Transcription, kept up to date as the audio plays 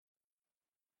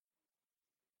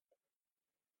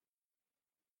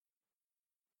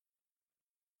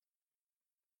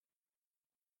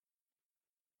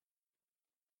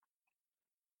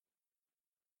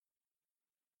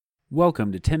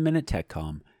Welcome to 10 Minute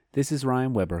TechCom. This is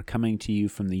Ryan Weber coming to you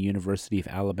from the University of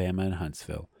Alabama in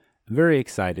Huntsville. I'm very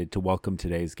excited to welcome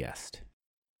today's guest.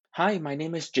 Hi, my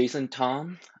name is Jason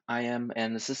Tom. I am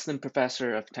an assistant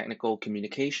professor of technical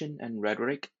communication and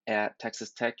rhetoric at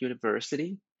Texas Tech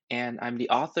University, and I'm the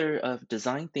author of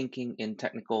Design Thinking in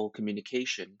Technical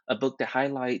Communication, a book that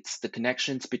highlights the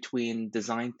connections between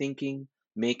design thinking,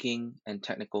 making, and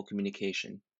technical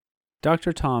communication.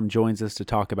 Dr. Tom joins us to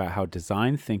talk about how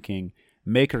design thinking,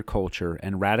 maker culture,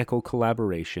 and radical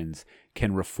collaborations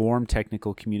can reform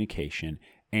technical communication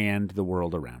and the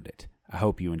world around it. I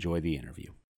hope you enjoy the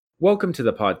interview. Welcome to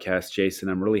the podcast, Jason.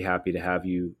 I'm really happy to have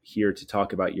you here to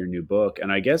talk about your new book.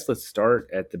 And I guess let's start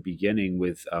at the beginning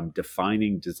with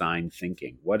defining design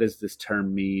thinking. What does this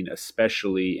term mean,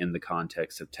 especially in the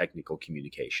context of technical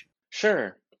communication?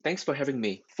 Sure. Thanks for having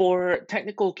me. For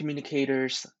technical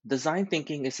communicators, design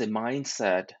thinking is a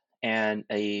mindset and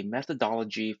a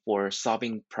methodology for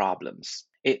solving problems.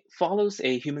 It follows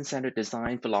a human centered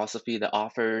design philosophy that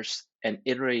offers an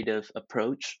iterative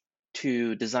approach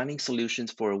to designing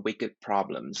solutions for wicked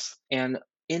problems. And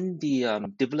in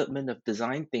the development of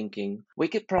design thinking,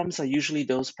 wicked problems are usually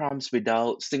those problems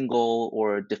without single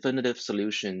or definitive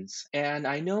solutions. And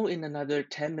I know in another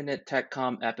 10-minute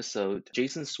TechCom episode,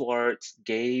 Jason Swartz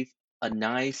gave a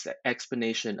nice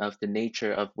explanation of the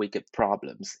nature of wicked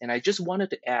problems. And I just wanted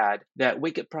to add that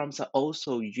wicked problems are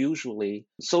also usually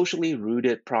socially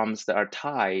rooted problems that are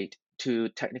tied to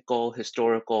technical,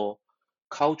 historical,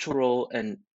 cultural,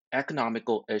 and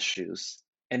economical issues.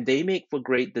 And they make for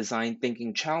great design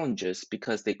thinking challenges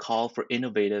because they call for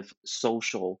innovative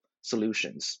social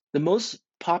solutions. The most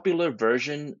popular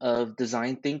version of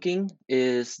design thinking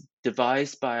is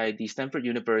devised by the Stanford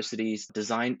University's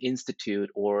Design Institute,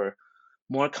 or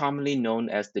more commonly known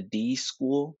as the D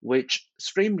School, which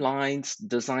streamlines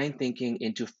design thinking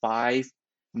into five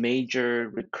major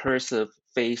recursive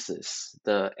phases: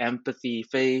 the empathy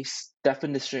phase,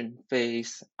 definition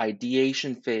phase,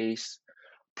 ideation phase,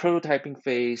 prototyping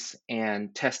phase,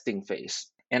 and testing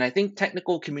phase. And I think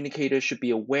technical communicators should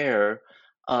be aware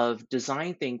of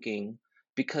design thinking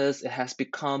because it has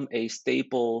become a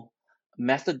staple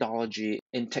methodology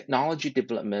in technology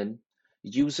development,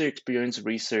 user experience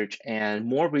research, and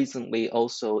more recently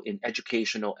also in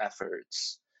educational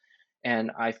efforts.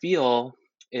 And I feel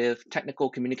if technical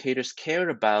communicators care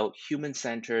about human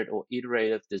centered or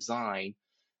iterative design,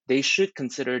 they should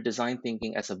consider design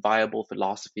thinking as a viable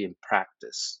philosophy in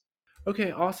practice.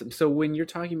 Okay, awesome. So when you're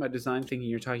talking about design thinking,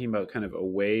 you're talking about kind of a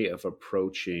way of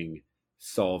approaching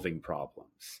solving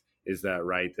problems. Is that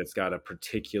right? That's got a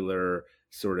particular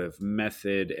sort of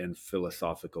method and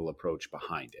philosophical approach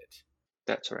behind it.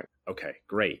 That's right. Okay,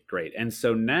 great, great. And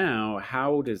so now,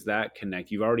 how does that connect?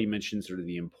 You've already mentioned sort of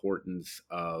the importance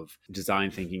of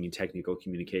design thinking and technical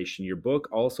communication. Your book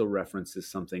also references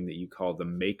something that you call the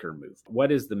maker movement.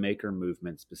 What is the maker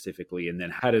movement specifically? And then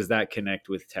how does that connect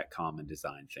with TechCom and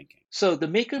design thinking? So the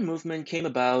maker movement came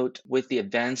about with the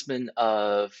advancement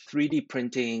of 3D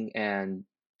printing and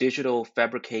digital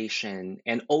fabrication,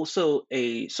 and also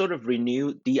a sort of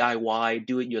renewed DIY,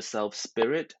 do it yourself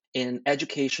spirit in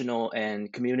educational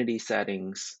and community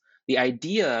settings. The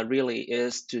idea really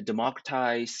is to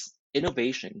democratize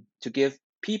innovation, to give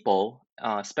people,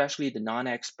 especially the non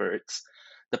experts,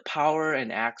 the power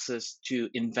and access to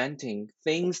inventing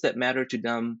things that matter to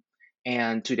them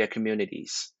and to their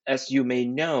communities. As you may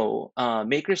know,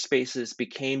 makerspaces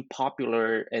became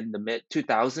popular in the mid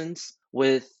 2000s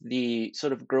with the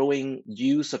sort of growing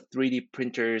use of 3D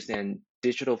printers and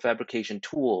digital fabrication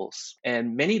tools.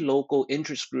 And many local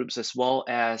interest groups, as well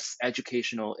as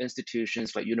educational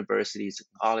institutions like universities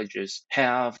and colleges,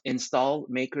 have installed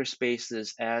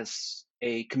makerspaces as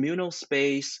a communal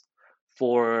space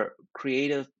for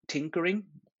creative tinkering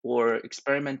or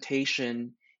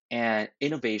experimentation and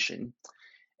innovation.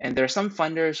 And there are some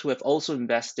funders who have also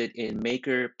invested in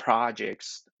maker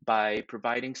projects by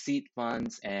providing seed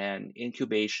funds and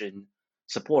incubation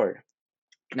support.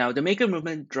 Now, the maker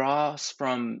movement draws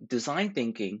from design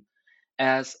thinking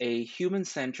as a human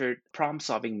centered problem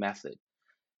solving method.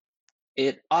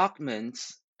 It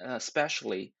augments,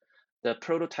 especially, the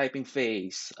prototyping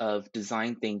phase of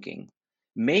design thinking.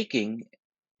 Making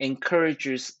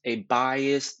encourages a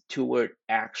bias toward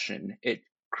action. It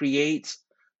creates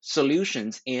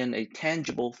solutions in a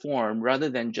tangible form rather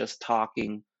than just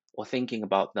talking or thinking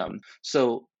about them.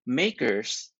 So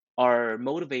makers are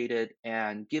motivated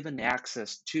and given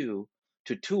access to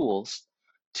tools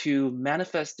to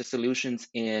manifest the solutions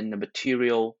in a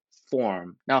material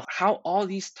form. Now, how all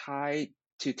these tie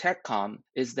to TechCom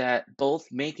is that both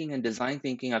making and design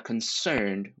thinking are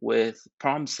concerned with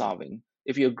problem solving.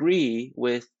 If you agree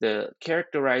with the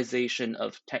characterization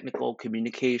of technical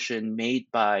communication made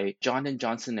by Jonathan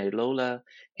Johnson Ailola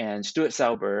and Stuart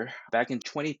Sauber back in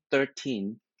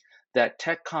 2013, that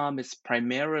TechCom is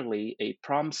primarily a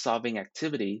problem-solving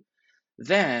activity,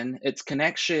 then its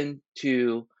connection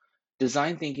to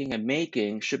design thinking and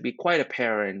making should be quite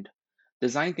apparent.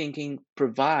 Design thinking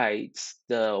provides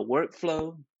the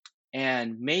workflow,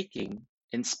 and making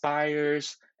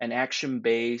inspires an action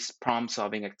based problem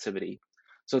solving activity.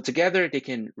 So, together, they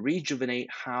can rejuvenate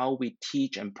how we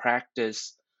teach and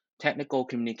practice technical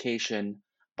communication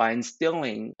by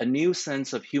instilling a new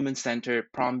sense of human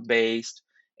centered, prompt based,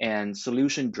 and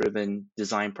solution driven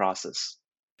design process.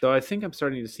 So I think I'm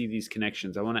starting to see these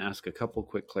connections. I want to ask a couple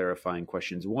quick clarifying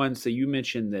questions. One, so you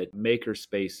mentioned that maker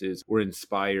spaces were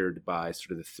inspired by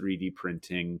sort of the 3D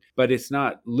printing, but it's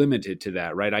not limited to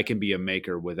that, right? I can be a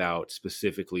maker without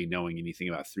specifically knowing anything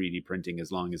about 3D printing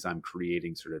as long as I'm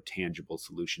creating sort of tangible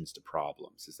solutions to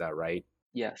problems. Is that right?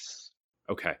 Yes.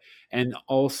 Okay. And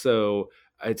also,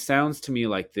 it sounds to me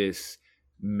like this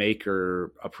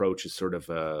maker approach is sort of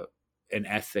an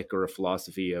ethic or a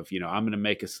philosophy of, I'm going to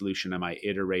make a solution, I might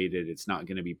iterate it, it's not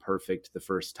going to be perfect the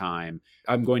first time.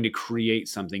 I'm going to create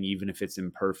something even if it's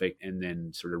imperfect and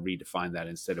then sort of redefine that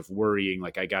instead of worrying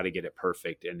like I got to get it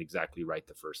perfect and exactly right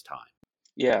the first time.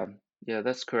 Yeah. Yeah,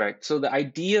 that's correct. So the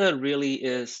idea really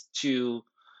is to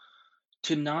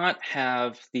not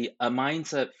have a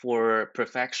mindset for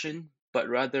perfection, but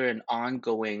rather an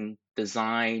ongoing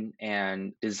design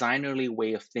and designerly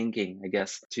way of thinking, I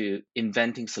guess, to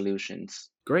inventing solutions.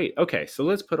 Great. Okay, so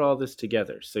let's put all this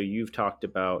together. So you've talked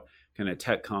about kind of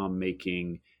TechCom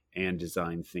making and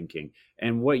design thinking.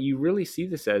 And what you really see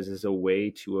this as is a way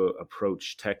to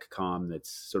approach TechCom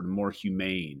that's sort of more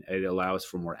humane. It allows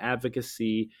for more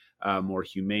advocacy, more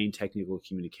humane technical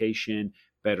communication,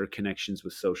 better connections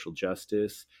with social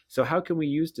justice. So how can we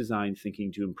use design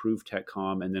thinking to improve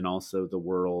TechCom and then also the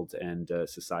world and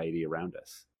society around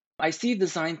us? I see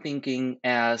design thinking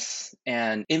as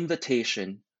an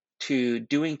invitation to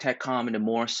doing TechCom in a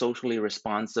more socially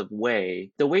responsive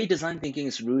way. The way design thinking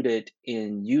is rooted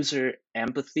in user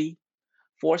empathy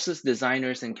forces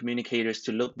designers and communicators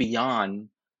to look beyond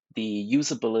the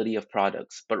usability of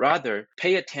products, but rather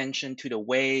pay attention to the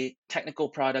way technical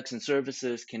products and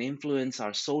services can influence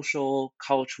our social,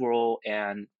 cultural,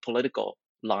 and political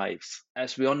lives.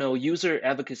 As we all know, user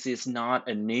advocacy is not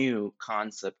a new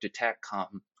concept to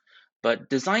TechCom, but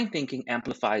design thinking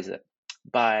amplifies it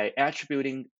by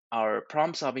attributing our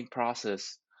problem solving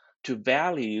process to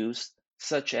values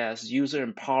such as user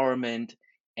empowerment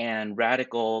and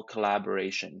radical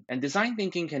collaboration. And design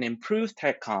thinking can improve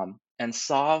TechCom and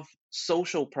solve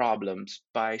social problems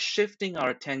by shifting our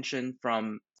attention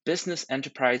from business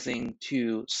enterprising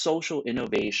to social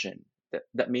innovation.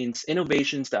 That means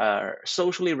innovations that are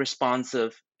socially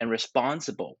responsive and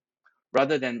responsible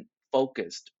rather than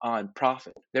focused on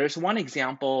profit. There's one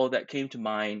example that came to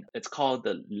mind. It's called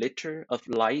the Litter of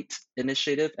Light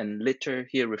initiative, and litter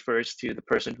here refers to the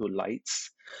person who lights.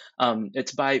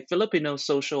 It's by Filipino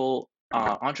social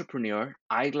entrepreneur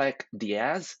Ilek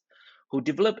Diaz, who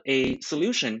developed a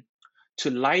solution to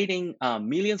lighting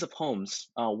millions of homes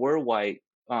worldwide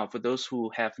for those who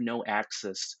have no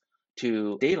access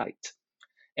to daylight.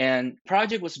 And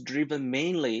project was driven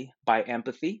mainly by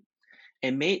empathy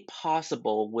and made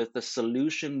possible with a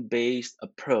solution based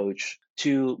approach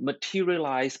to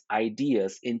materialize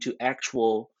ideas into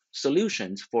actual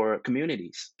solutions for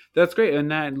communities. That's great. And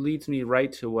that leads me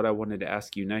right to what I wanted to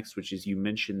ask you next, which is you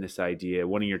mentioned this idea.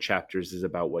 One of your chapters is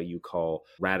about what you call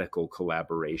radical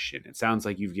collaboration. It sounds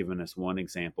like you've given us one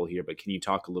example here, but can you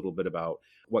talk a little bit about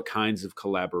what kinds of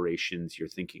collaborations you're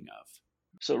thinking of?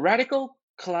 So, radical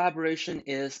collaboration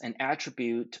is an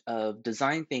attribute of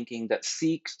design thinking that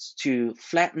seeks to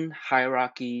flatten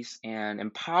hierarchies and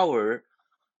empower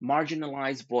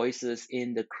marginalized voices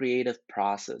in the creative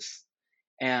process.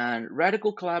 And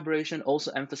radical collaboration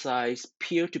also emphasizes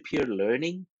peer to peer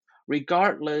learning,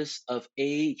 regardless of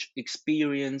age,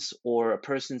 experience, or a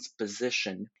person's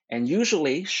position. And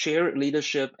usually, shared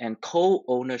leadership and co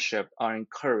ownership are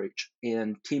encouraged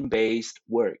in team based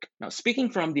work. Now,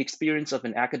 speaking from the experience of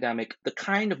an academic, the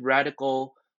kind of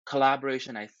radical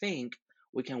collaboration I think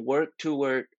we can work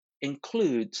toward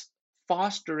includes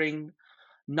fostering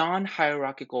non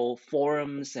hierarchical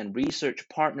forums and research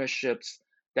partnerships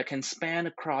that can span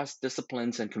across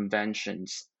disciplines and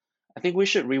conventions. I think we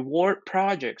should reward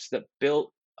projects that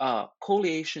build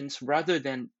coalitions rather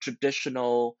than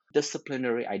traditional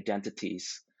disciplinary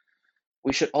identities.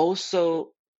 We should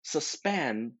also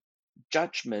suspend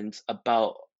judgments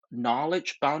about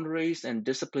knowledge boundaries and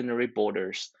disciplinary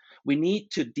borders. We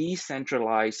need to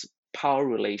decentralize power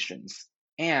relations.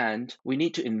 And we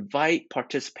need to invite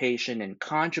participation and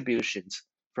contributions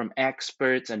from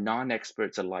experts and non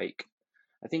experts alike.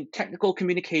 I think technical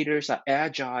communicators are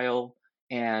agile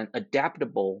and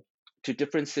adaptable to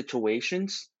different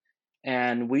situations,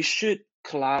 and we should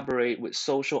collaborate with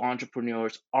social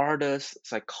entrepreneurs, artists,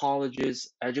 psychologists,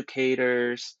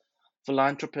 educators,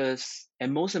 philanthropists,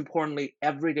 and most importantly,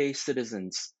 everyday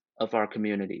citizens of our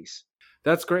communities.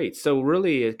 That's great. So,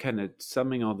 really, kind of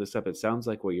summing all this up, it sounds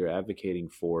like what you're advocating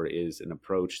for is an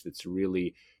approach that's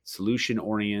really solution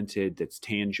oriented, that's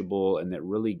tangible, and that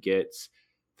really gets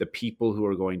the people who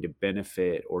are going to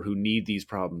benefit or who need these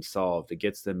problems solved. It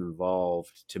gets them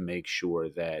involved to make sure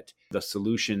that the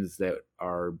solutions that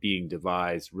are being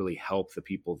devised really help the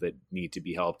people that need to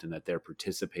be helped and that they're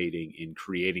participating in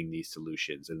creating these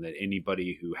solutions and that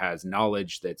anybody who has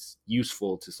knowledge that's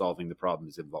useful to solving the problem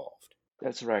is involved.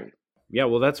 That's right. Yeah,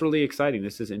 well, that's really exciting.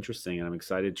 This is interesting, and I'm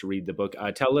excited to read the book.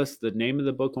 Tell us the name of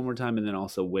the book one more time, and then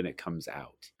also when it comes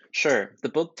out. Sure. The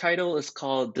book title is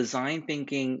called Design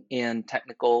Thinking in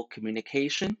Technical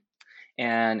Communication,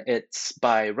 and it's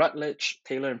by Rutledge,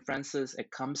 Taylor and Francis.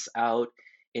 It comes out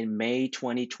in May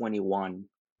 2021.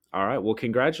 All right. Well,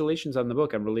 congratulations on the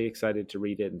book. I'm really excited to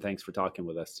read it, and thanks for talking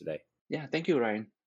with us today. Yeah, thank you, Ryan.